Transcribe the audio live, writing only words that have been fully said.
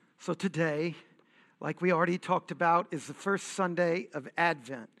So today, like we already talked about, is the first Sunday of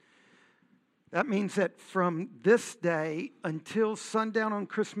Advent. That means that from this day until sundown on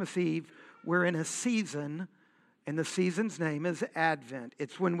Christmas Eve, we're in a season, and the season's name is Advent.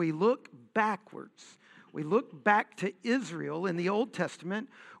 It's when we look backwards. We look back to Israel in the Old Testament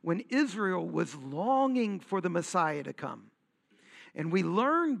when Israel was longing for the Messiah to come. And we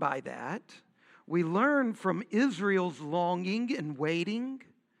learn by that, we learn from Israel's longing and waiting,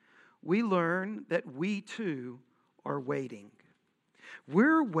 we learn that we too are waiting.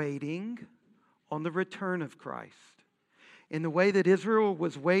 We're waiting on the return of Christ. In the way that Israel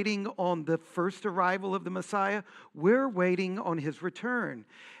was waiting on the first arrival of the Messiah, we're waiting on his return.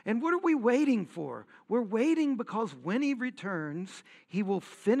 And what are we waiting for? We're waiting because when he returns, he will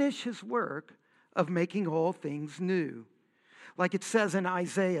finish his work of making all things new. Like it says in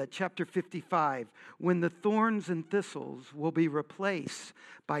Isaiah chapter 55, when the thorns and thistles will be replaced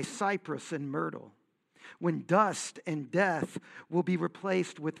by cypress and myrtle, when dust and death will be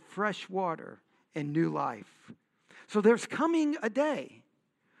replaced with fresh water and new life. So there's coming a day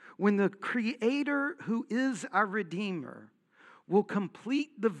when the Creator, who is our Redeemer, will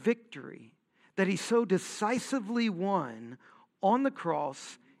complete the victory that he so decisively won on the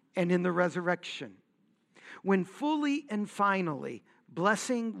cross and in the resurrection. When fully and finally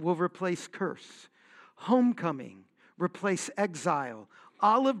blessing will replace curse, homecoming replace exile,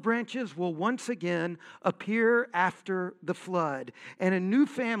 olive branches will once again appear after the flood, and a new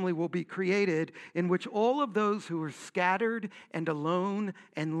family will be created in which all of those who are scattered and alone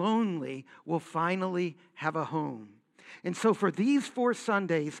and lonely will finally have a home. And so for these 4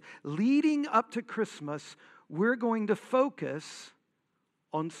 Sundays leading up to Christmas, we're going to focus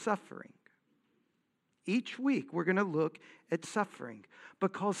on suffering. Each week we're going to look at suffering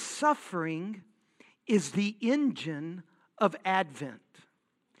because suffering is the engine of Advent.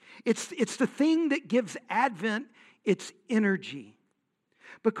 It's the thing that gives Advent its energy.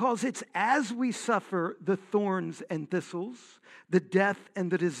 Because it's as we suffer the thorns and thistles, the death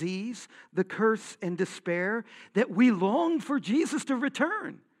and the disease, the curse and despair, that we long for Jesus to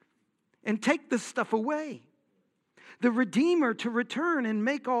return and take this stuff away. The Redeemer to return and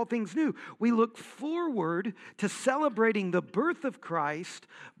make all things new. We look forward to celebrating the birth of Christ,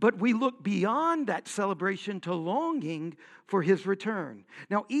 but we look beyond that celebration to longing for his return.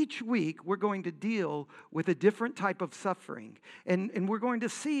 Now, each week, we're going to deal with a different type of suffering, and we're going to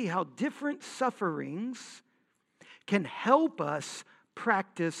see how different sufferings can help us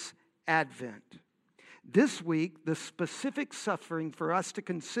practice Advent. This week, the specific suffering for us to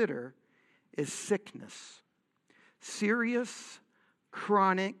consider is sickness. Serious,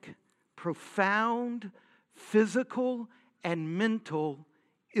 chronic, profound, physical, and mental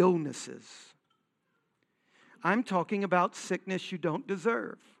illnesses. I'm talking about sickness you don't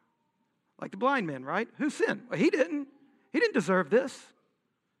deserve. Like the blind man, right? Who sinned? Well, he didn't. He didn't deserve this.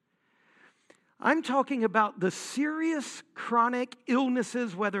 I'm talking about the serious, chronic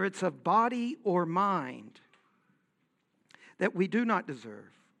illnesses, whether it's of body or mind, that we do not deserve.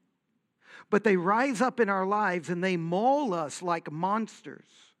 But they rise up in our lives and they maul us like monsters.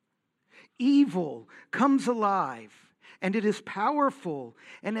 Evil comes alive and it is powerful.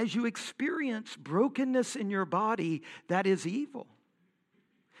 And as you experience brokenness in your body, that is evil.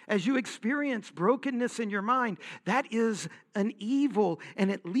 As you experience brokenness in your mind, that is an evil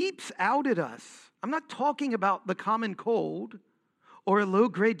and it leaps out at us. I'm not talking about the common cold or a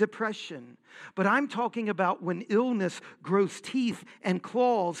low-grade depression. But I'm talking about when illness grows teeth and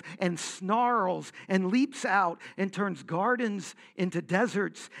claws and snarls and leaps out and turns gardens into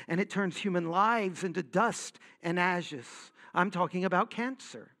deserts and it turns human lives into dust and ashes. I'm talking about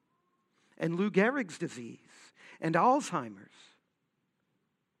cancer and Lou Gehrig's disease and Alzheimer's.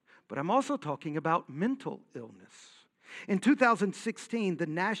 But I'm also talking about mental illness. In 2016, the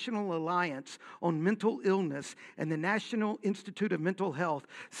National Alliance on Mental Illness and the National Institute of Mental Health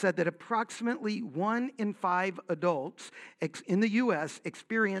said that approximately 1 in 5 adults in the U.S.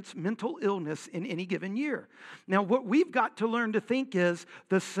 experience mental illness in any given year. Now, what we've got to learn to think is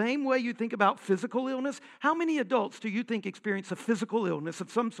the same way you think about physical illness, how many adults do you think experience a physical illness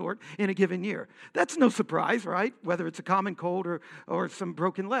of some sort in a given year? That's no surprise, right? Whether it's a common cold or some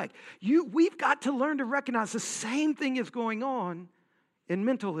broken leg. We've got to learn to recognize the same thing is going on in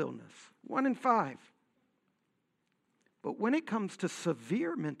mental illness. 1 in 5. But when it comes to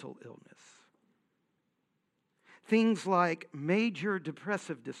severe mental illness, things like major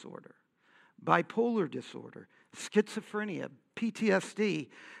depressive disorder, bipolar disorder, schizophrenia, PTSD,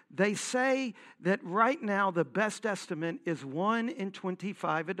 they say that right now the best estimate is 1 in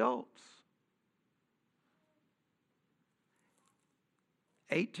 25 adults.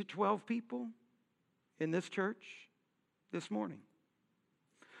 8 to 12 people in this church this morning.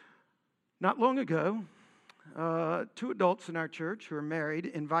 Not long ago, 2 adults in our church who are married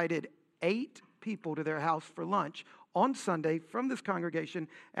invited 8 people to their house for lunch on Sunday from this congregation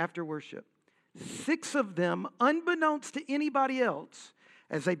after worship. 6 of them, unbeknownst to anybody else,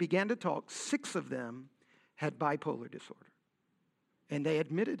 as they began to talk, 6 of them had bipolar disorder. And they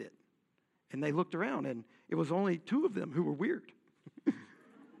admitted it. And they looked around, and it was only 2 of them who were weird.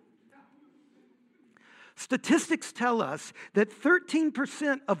 Statistics tell us that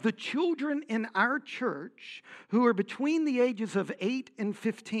 13% of the children in our church who are between the ages of 8 and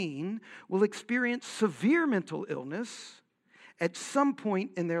 15 will experience severe mental illness at some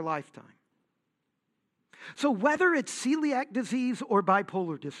point in their lifetime. So whether it's celiac disease or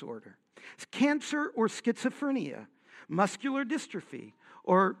bipolar disorder, cancer or schizophrenia, muscular dystrophy,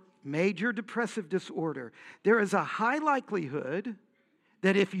 or major depressive disorder, there is a high likelihood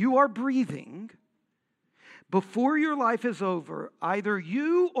that if you are breathing, before your life is over, either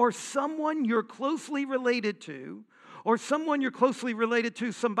you or someone you're closely related to, or someone you're closely related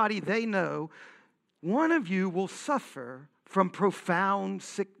to, somebody they know, one of you will suffer from profound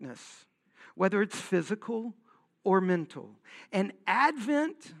sickness, whether it's physical or mental. And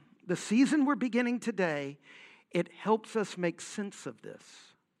Advent, the season we're beginning today, it helps us make sense of this.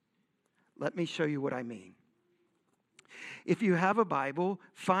 Let me show you what I mean. If you have a Bible,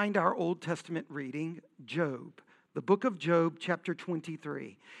 find our Old Testament reading, Job, the book of Job, chapter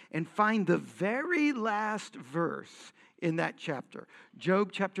 23, and find the very last verse in that chapter, Job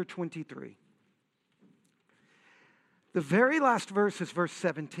chapter 23. The very last verse is verse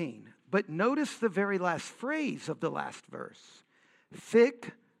 17, but notice the very last phrase of the last verse.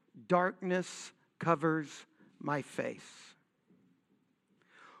 Thick darkness covers my face.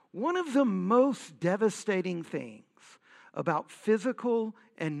 One of the most devastating things about physical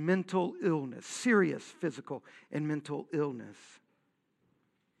and mental illness, serious physical and mental illness,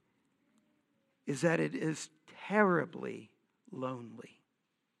 is that it is terribly lonely.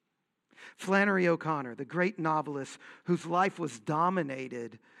 Flannery O'Connor, the great novelist whose life was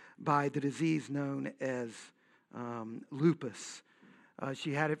dominated by the disease known as lupus.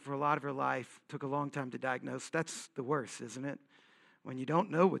 She had it for a lot of her life, took a long time to diagnose. That's the worst, isn't it? When you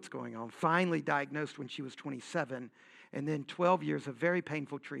don't know what's going on. Finally diagnosed when she was 27, and then 12 years of very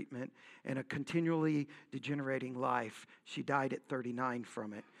painful treatment and a continually degenerating life. She died at 39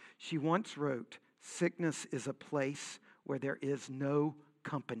 from it. She once wrote, "Sickness is a place where there is no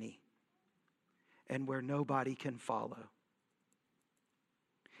company and where nobody can follow.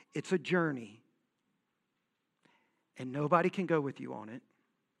 It's a journey, and nobody can go with you on it,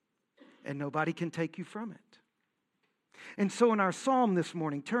 and nobody can take you from it." And so in our psalm this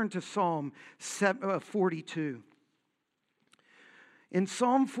morning, turn to Psalm 42. In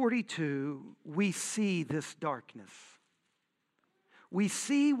Psalm 42, we see this darkness. We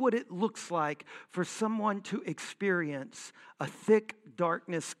see what it looks like for someone to experience a thick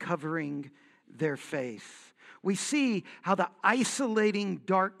darkness covering their face. We see how the isolating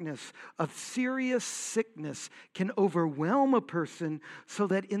darkness of serious sickness can overwhelm a person so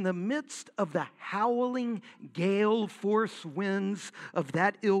that in the midst of the howling gale force winds of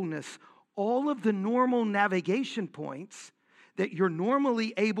that illness, all of the normal navigation points that you're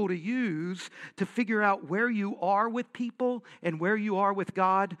normally able to use to figure out where you are with people and where you are with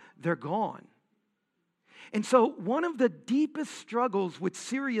God, they're gone. And so one of the deepest struggles with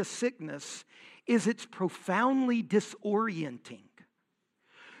serious sickness is it's profoundly disorienting.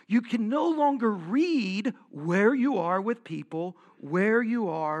 You can no longer read where you are with people, where you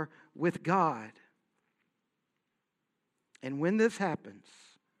are with God. And when this happens,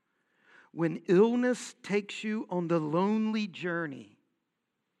 when illness takes you on the lonely journey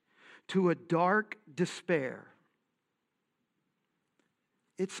to a dark despair,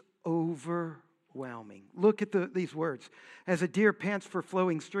 it's overwhelming. Look at these words. As a deer pants for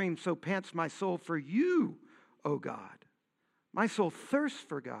flowing streams, so pants my soul for you, O God. My soul thirsts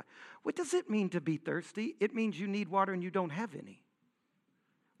for God. What does it mean to be thirsty? It means you need water and you don't have any.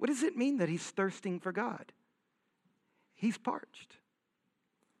 What does it mean that he's thirsting for God? He's parched.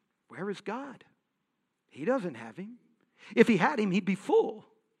 Where is God? He doesn't have him. If he had him, he'd be full.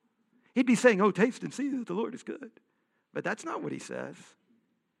 He'd be saying, "Oh, taste and see that the Lord is good." But that's not what he says.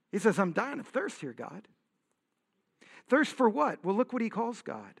 He says, "I'm dying of thirst here, God." Thirst for what? Well, look what he calls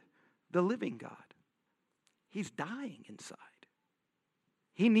God, the living God. He's dying inside.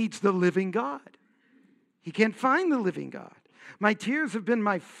 He needs the living God. He can't find the living God. My tears have been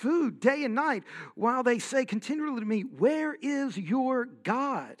my food day and night, while they say continually to me, "Where is your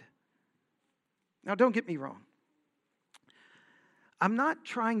God?" Now, don't get me wrong. I'm not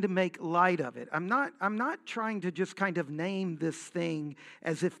trying to make light of it. I'm not trying to just kind of name this thing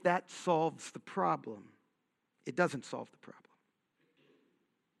as if that solves the problem. It doesn't solve the problem.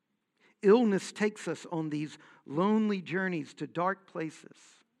 Illness takes us on these lonely journeys to dark places.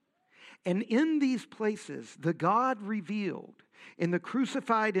 And in these places, the God revealed in the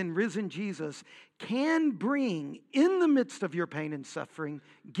crucified and risen Jesus can bring, in the midst of your pain and suffering,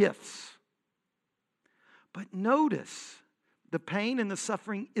 gifts. But notice, the pain and the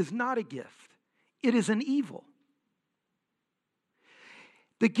suffering is not a gift. It is an evil.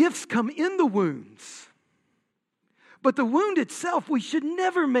 The gifts come in the wounds. But the wound itself, we should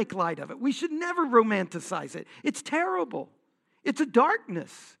never make light of it. We should never romanticize it. It's terrible. It's a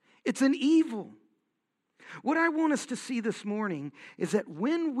darkness. It's an evil. What I want us to see this morning is that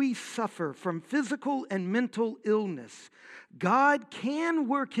when we suffer from physical and mental illness, God can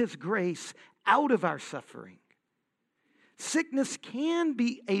work His grace out of our suffering. Sickness can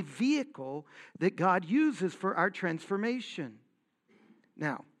be a vehicle that God uses for our transformation.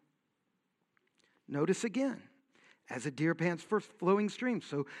 Now, notice again. As a deer pants for flowing streams,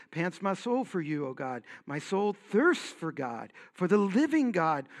 so pants my soul for you, O God. My soul thirsts for God, for the living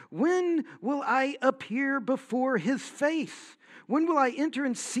God. When will I appear before His face? When will I enter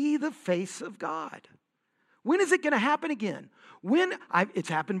and see the face of God? When is it going to happen again? It's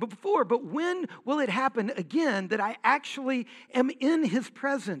happened before, but when will it happen again that I actually am in His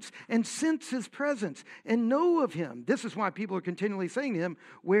presence and sense His presence and know of Him? This is why people are continually saying to Him,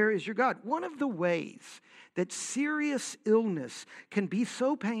 where is your God? One of the ways that serious illness can be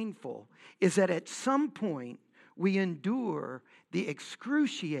so painful is that at some point we endure the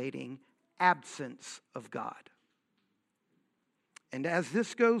excruciating absence of God. And as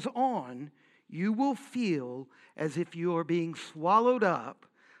this goes on, you will feel as if you are being swallowed up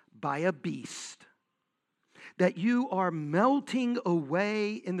by a beast, that you are melting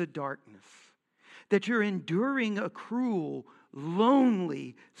away in the darkness, that you're enduring a cruel,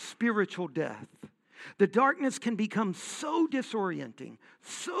 lonely spiritual death. The darkness can become so disorienting,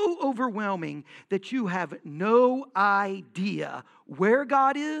 so overwhelming, that you have no idea where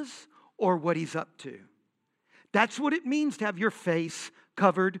God is or what He's up to. That's what it means to have your face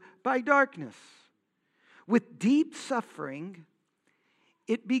covered by darkness. With deep suffering,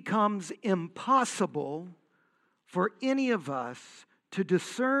 it becomes impossible for any of us to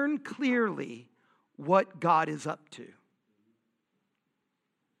discern clearly what God is up to.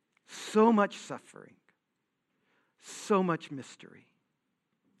 So much suffering, so much mystery.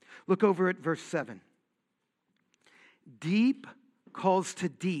 Look over at verse 7. Deep calls to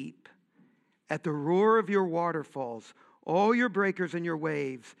deep at the roar of your waterfalls. All your breakers and your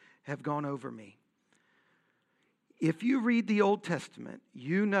waves have gone over me. If you read the Old Testament,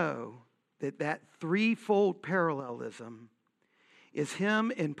 you know that threefold parallelism is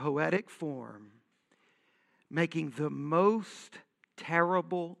Him in poetic form making the most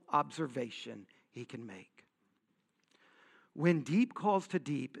terrible observation He can make. When deep calls to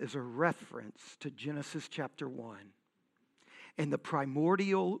deep is a reference to Genesis chapter 1 and the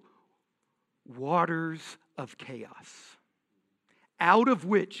primordial waters of chaos, out of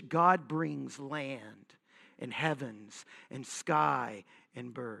which God brings land and heavens and sky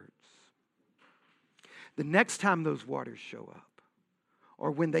and birds. The next time those waters show up,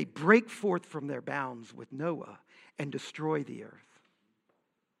 or when they break forth from their bounds with Noah and destroy the earth.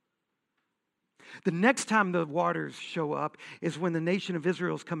 The next time the waters show up is when the nation of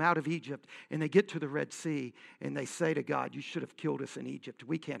Israel's come out of Egypt and they get to the Red Sea and they say to God, you should have killed us in Egypt.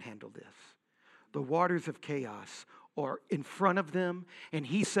 We can't handle this. The waters of chaos are in front of them. And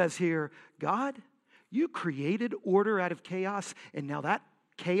He says here, God, you created order out of chaos, and now that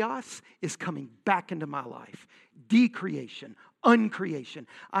chaos is coming back into my life. Decreation, uncreation.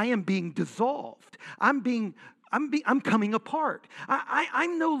 I am being dissolved. I'm coming apart.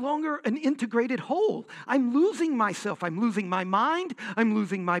 I'm no longer an integrated whole. I'm losing myself. I'm losing my mind. I'm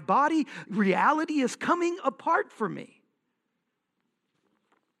losing my body. Reality is coming apart for me.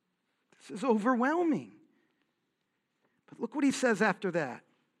 This is overwhelming. But look what He says after that.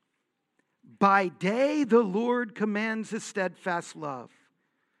 By day the Lord commands His steadfast love.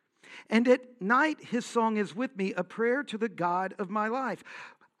 And at night His song is with me, a prayer to the God of my life.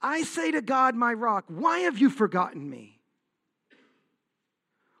 I say to God, my rock, why have you forgotten me?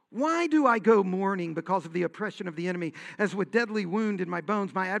 Why do I go mourning because of the oppression of the enemy? As with deadly wound in my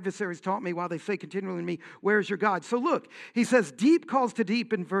bones, my adversaries taunt me while they say continually to me, where is your God? So look, he says deep calls to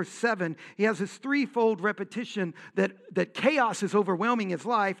deep in verse 7. He has this threefold repetition that chaos is overwhelming his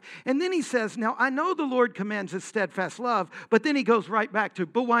life. And then he says, now I know the Lord commands His steadfast love, but then he goes right back to,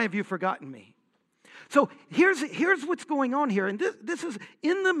 but why have you forgotten me? So here's what's going on here. And this is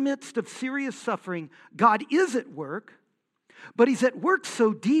in the midst of serious suffering, God is at work, but he's at work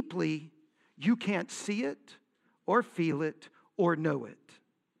so deeply you can't see it or feel it or know it.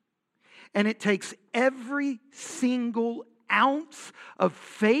 And it takes every single ounce of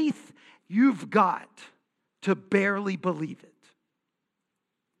faith you've got to barely believe it.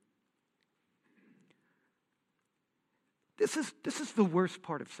 This is the worst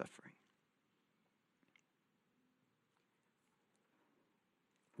part of suffering.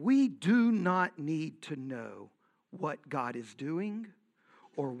 We do not need to know what God is doing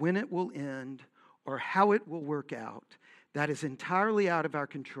or when it will end or how it will work out. That is entirely out of our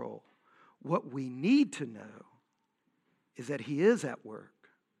control. What we need to know is that he is at work.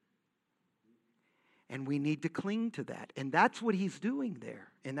 And we need to cling to that. And that's what he's doing there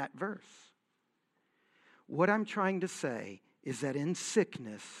in that verse. What I'm trying to say is that in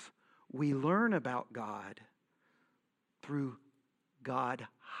sickness, we learn about God through God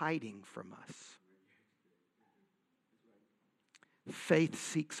hiding from us. Faith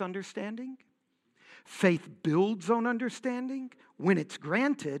seeks understanding. Faith builds on understanding when it's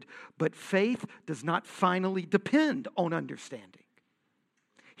granted, but faith does not finally depend on understanding.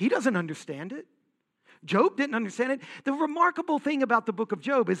 He doesn't understand it. Job didn't understand it. The remarkable thing about the book of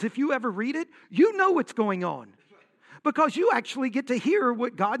Job is if you ever read it, you know what's going on. Because you actually get to hear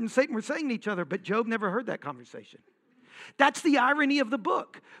what God and Satan were saying to each other, but Job never heard that conversation. That's the irony of the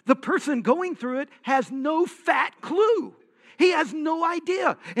book. The person going through it has no fat clue. He has no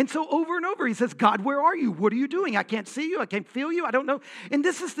idea. And so over and over he says, God, where are you? What are you doing? I can't see you. I can't feel you. I don't know. And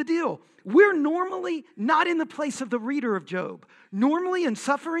this is the deal. We're normally not in the place of the reader of Job. Normally in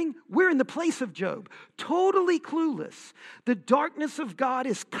suffering, we're in the place of Job, totally clueless. The darkness of God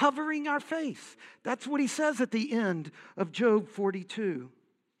is covering our face. That's what he says at the end of Job 42.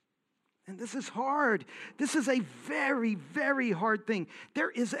 And this is hard. This is a very, very hard thing. There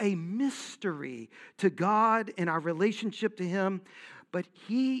is a mystery to God and our relationship to him, but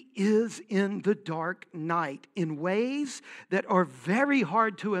he is in the dark night in ways that are very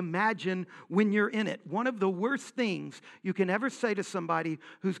hard to imagine when you're in it. One of the worst things you can ever say to somebody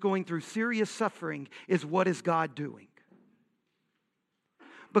who's going through serious suffering is, what is God doing?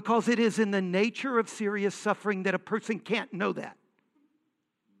 Because it is in the nature of serious suffering that a person can't know that.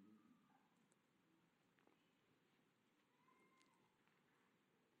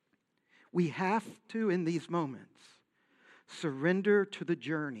 We have to, in these moments, surrender to the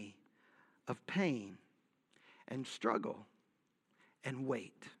journey of pain and struggle and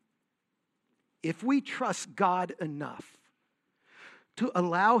wait. If we trust God enough to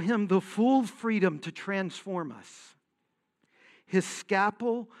allow him the full freedom to transform us, his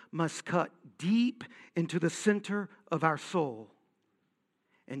scalpel must cut deep into the center of our soul.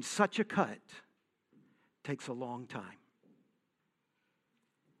 And such a cut takes a long time.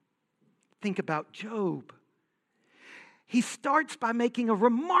 Think about Job. He starts by making a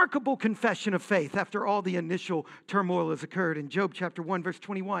remarkable confession of faith after all the initial turmoil has occurred. In Job chapter 1, verse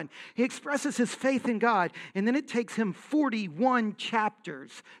 21, he expresses his faith in God, and then it takes him 41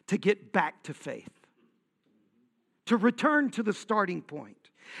 chapters to get back to faith, to return to the starting point.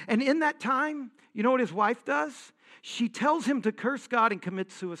 And in that time, you know what his wife does? She tells him to curse God and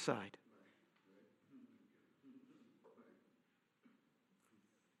commit suicide.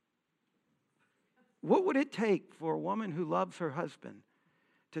 What would it take for a woman who loves her husband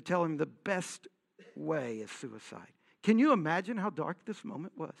to tell him the best way is suicide? Can you imagine how dark this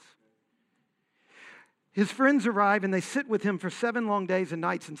moment was? His friends arrive and they sit with him for 7 long days and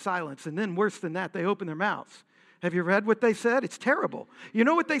nights in silence. And then worse than that, they open their mouths. Have you read what they said? It's terrible. You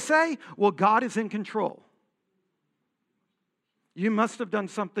know what they say? Well, God is in control. You must have done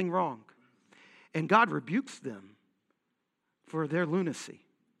something wrong. And God rebukes them for their lunacy.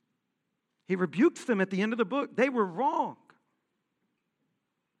 He rebukes them at the end of the book. They were wrong.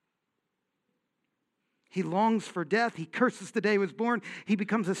 He longs for death. He curses the day he was born. He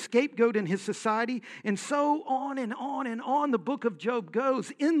becomes a scapegoat in his society. And so on and on and on the book of Job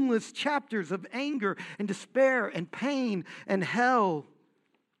goes. Endless chapters of anger and despair and pain and hell.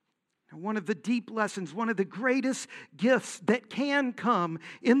 And one of the deep lessons, one of the greatest gifts that can come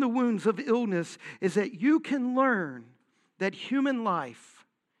in the wounds of illness is that you can learn that human life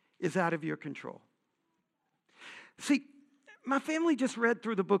is out of your control. See, my family just read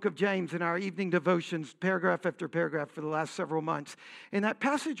through the book of James in our evening devotions, paragraph after paragraph for the last several months. In that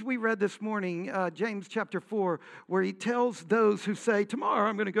passage we read this morning, James chapter 4, where he tells those who say, next year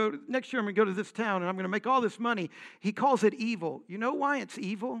I'm going to go to this town and I'm going to make all this money. He calls it evil. You know why it's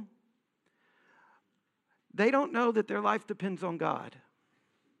evil? They don't know that their life depends on God.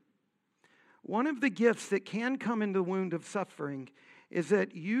 One of the gifts that can come in the wound of suffering is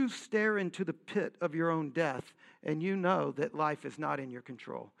that you stare into the pit of your own death and you know that life is not in your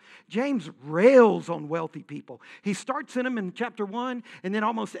control. James rails on wealthy people. He starts in them in chapter 1, and then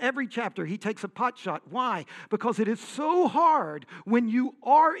almost every chapter he takes a pot shot. Why? Because it is so hard when you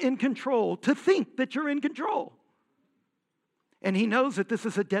are in control to think that you're in control. And he knows that this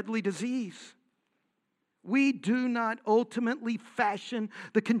is a deadly disease. We do not ultimately fashion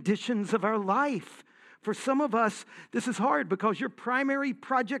the conditions of our life. For some of us, this is hard because your primary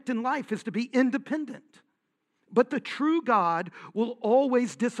project in life is to be independent. But the true God will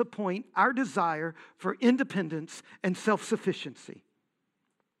always disappoint our desire for independence and self-sufficiency.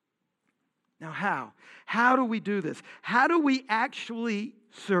 Now, how? How do we do this? How do we actually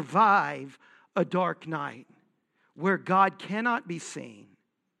survive a dark night where God cannot be seen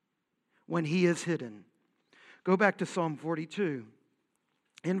when He is hidden? Go back to Psalm 42.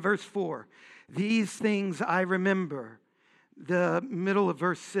 In verse 4, these things I remember. The middle of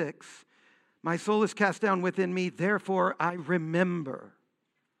verse 6, my soul is cast down within me, therefore I remember.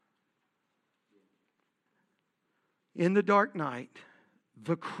 In the dark night,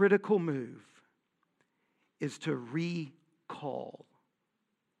 the critical move is to recall.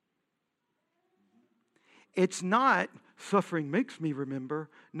 It's not suffering makes me remember.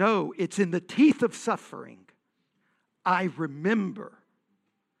 No, it's in the teeth of suffering. I remember.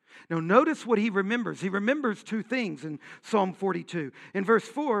 Now, notice what he remembers. He remembers two things in Psalm 42. In verse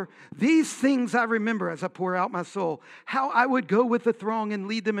 4, these things I remember as I pour out my soul, how I would go with the throng and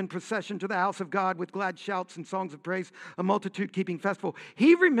lead them in procession to the house of God with glad shouts and songs of praise, a multitude keeping festival.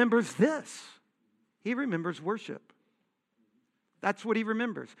 He remembers this. He remembers worship. That's what he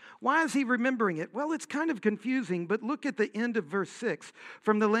remembers. Why is he remembering it? Well, it's kind of confusing, but look at the end of verse 6.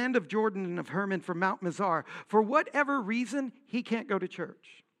 From the land of Jordan and of Hermon, from Mount Mizar, for whatever reason, he can't go to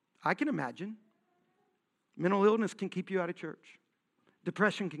church. I can imagine. Mental illness can keep you out of church.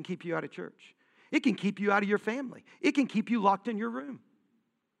 Depression can keep you out of church. It can keep you out of your family. It can keep you locked in your room.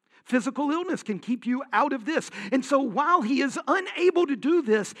 Physical illness can keep you out of this. And so while he is unable to do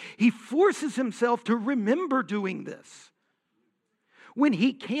this, he forces himself to remember doing this. When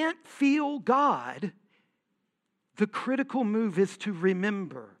he can't feel God, the critical move is to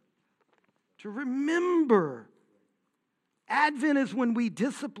remember. To remember. Advent is when we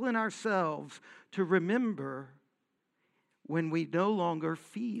discipline ourselves to remember when we no longer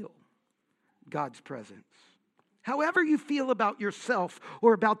feel God's presence. However you feel about yourself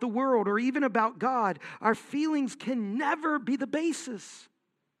or about the world or even about God, our feelings can never be the basis.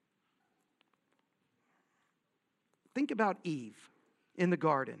 Think about Eve in the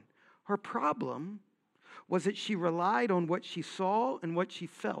garden. Her problem was that she relied on what she saw and what she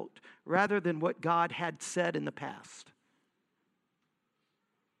felt rather than what God had said in the past.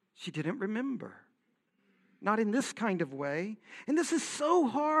 She didn't remember. Not in this kind of way. And this is so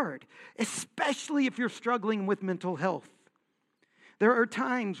hard, especially if you're struggling with mental health. There are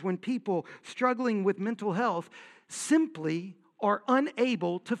times when people struggling with mental health simply are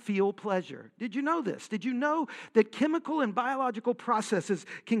unable to feel pleasure. Did you know this? Did you know that chemical and biological processes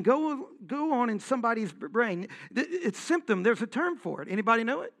can go on in somebody's brain? It's symptom. There's a term for it. Anybody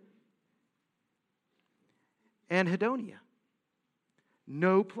know it? Anhedonia.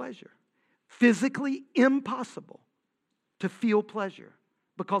 No pleasure. Physically impossible to feel pleasure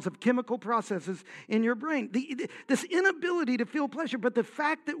because of chemical processes in your brain. This inability to feel pleasure, but the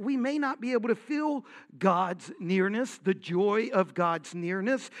fact that we may not be able to feel God's nearness, the joy of God's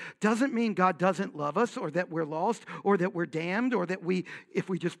nearness, doesn't mean God doesn't love us or that we're lost or that we're damned or that if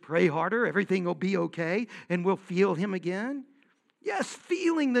we just pray harder, everything will be okay and we'll feel Him again. Yes,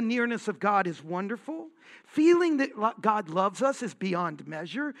 feeling the nearness of God is wonderful. Feeling that God loves us is beyond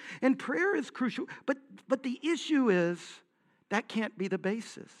measure. And prayer is crucial. But the issue is that can't be the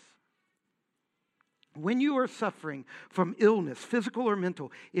basis. When you are suffering from illness, physical or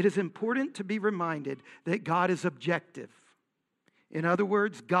mental, it is important to be reminded that God is objective. In other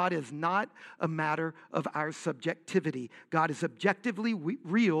words, God is not a matter of our subjectivity. God is objectively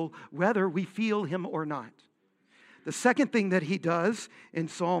real whether we feel Him or not. The second thing that he does in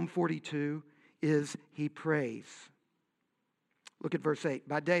Psalm 42 is he prays. Look at verse 8.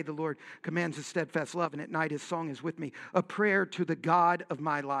 By day the Lord commands His steadfast love, and at night His song is with me, a prayer to the God of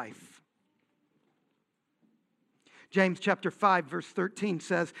my life. James chapter 5 verse 13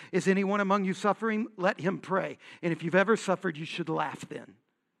 says, is anyone among you suffering? Let him pray. And if you've ever suffered, you should laugh then.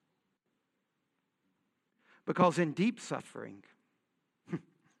 Because in deep suffering,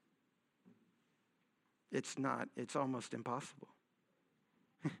 it's almost impossible.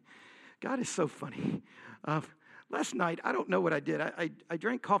 God is so funny. Last night, I don't know what I did. I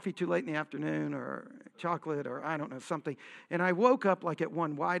drank coffee too late in the afternoon or chocolate or I don't know, something. And I woke up like at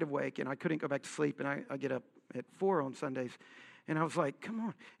 1 wide awake and I couldn't go back to sleep. And I get up at 4 on Sundays. And I was like, come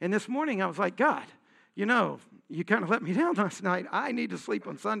on. And this morning I was like, God, you kind of let me down last night. I need to sleep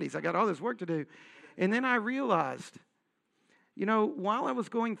on Sundays. I got all this work to do. And then I realized, while I was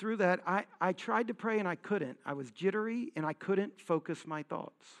going through that, I tried to pray and I couldn't. I was jittery and I couldn't focus my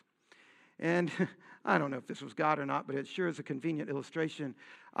thoughts. And I don't know if this was God or not, but it sure is a convenient illustration.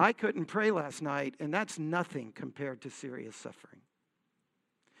 I couldn't pray last night, and that's nothing compared to serious suffering.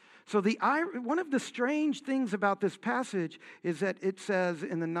 So one of the strange things about this passage is that it says,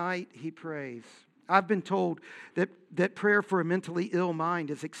 in the night he prays. I've been told that prayer for a mentally ill mind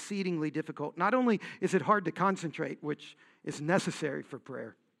is exceedingly difficult. Not only is it hard to concentrate, which is necessary for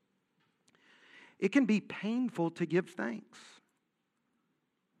prayer, it can be painful to give thanks.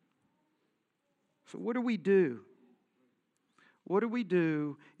 So what do we do? What do we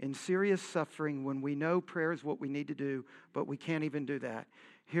do in serious suffering when we know prayer is what we need to do, but we can't even do that?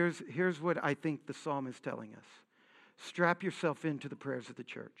 Here's what I think the psalm is telling us. Strap yourself into the prayers of the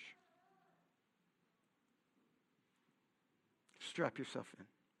church. Strap yourself in.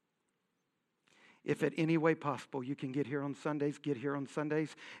 If at any way possible you can get here on Sundays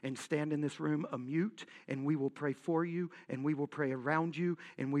and stand in this room a mute, and we will pray for you, and we will pray around you,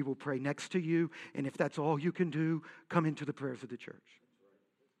 and we will pray next to you. And if that's all you can do, come into the prayers of the church.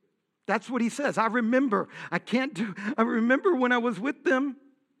 That's what he says. I remember when I was with them.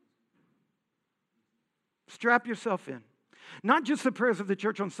 Strap yourself in. Not just the prayers of the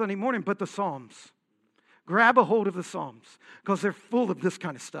church on Sunday morning, but the Psalms. Grab a hold of the Psalms because they're full of this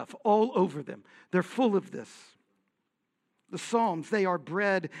kind of stuff all over them. They're full of this. The Psalms, they are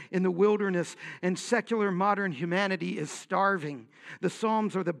bread in the wilderness, and secular modern humanity is starving. The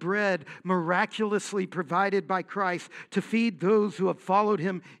Psalms are the bread miraculously provided by Christ to feed those who have followed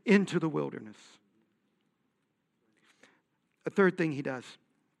him into the wilderness. A third thing he does.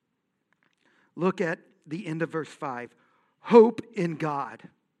 Look at the end of verse 5. Hope in God.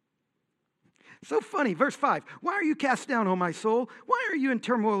 So funny, verse 5. Why are you cast down, O my soul? Why are you in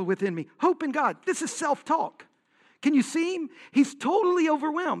turmoil within me? Hope in God. This is self-talk. Can you see him? He's totally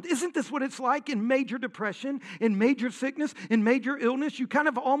overwhelmed. Isn't this what it's like in major depression, in major sickness, in major illness? You kind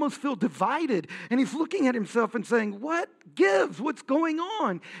of almost feel divided. And he's looking at himself and saying, what gives? What's going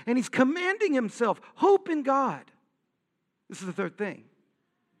on? And he's commanding himself, hope in God. This is the third thing.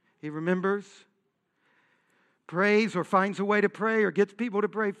 He remembers, prays or finds a way to pray or gets people to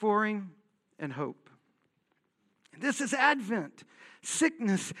pray for him. And hope. This is Advent,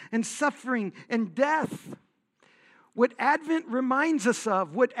 sickness and suffering and death. What Advent reminds us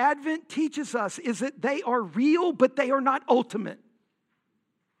of, what Advent teaches us is that they are real, but they are not ultimate.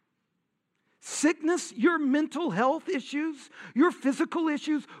 Sickness, your mental health issues, your physical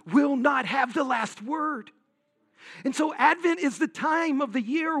issues will not have the last word. And so Advent is the time of the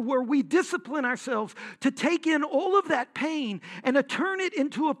year where we discipline ourselves to take in all of that pain and to turn it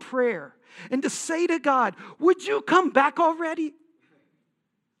into a prayer. And to say to God, would you come back already?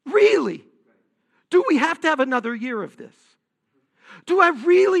 Really? Do we have to have another year of this? Do I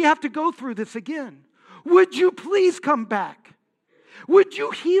really have to go through this again? Would you please come back? Would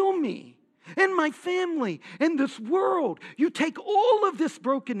you heal me and my family and this world? You take all of this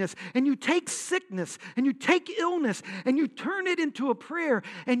brokenness and you take sickness and you take illness and you turn it into a prayer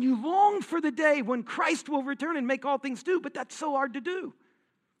and you long for the day when Christ will return and make all things new. But that's so hard to do.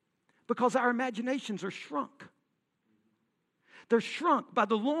 Because our imaginations are shrunk. They're shrunk by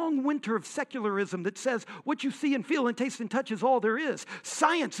the long winter of secularism that says what you see and feel and taste and touch is all there is.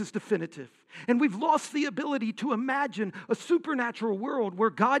 Science is definitive. And we've lost the ability to imagine a supernatural world where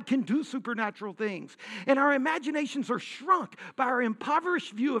God can do supernatural things. And our imaginations are shrunk by our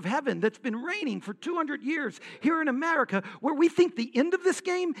impoverished view of heaven that's been reigning for 200 years here in America, where we think the end of this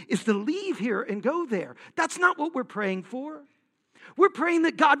game is to leave here and go there. That's not what we're praying for. We're praying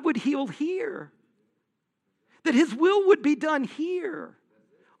that God would heal here. That his will would be done here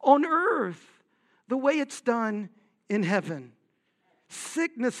on earth the way it's done in heaven.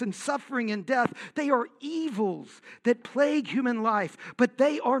 Sickness and suffering and death, they are evils that plague human life, but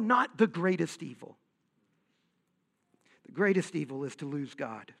they are not the greatest evil. The greatest evil is to lose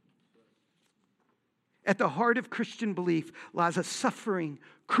God. At the heart of Christian belief lies a suffering,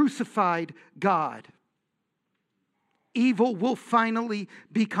 crucified God. Evil will finally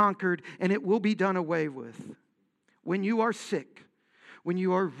be conquered and it will be done away with. When you are sick, when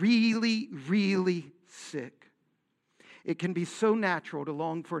you are really, really sick, it can be so natural to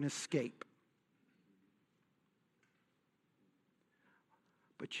long for an escape.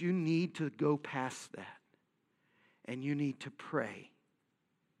 But you need to go past that and you need to pray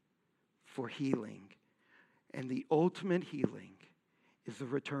for healing. And the ultimate healing is the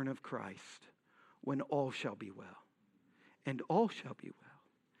return of Christ, when all shall be well, and all shall be well,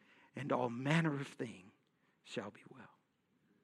 and all manner of things shall be well.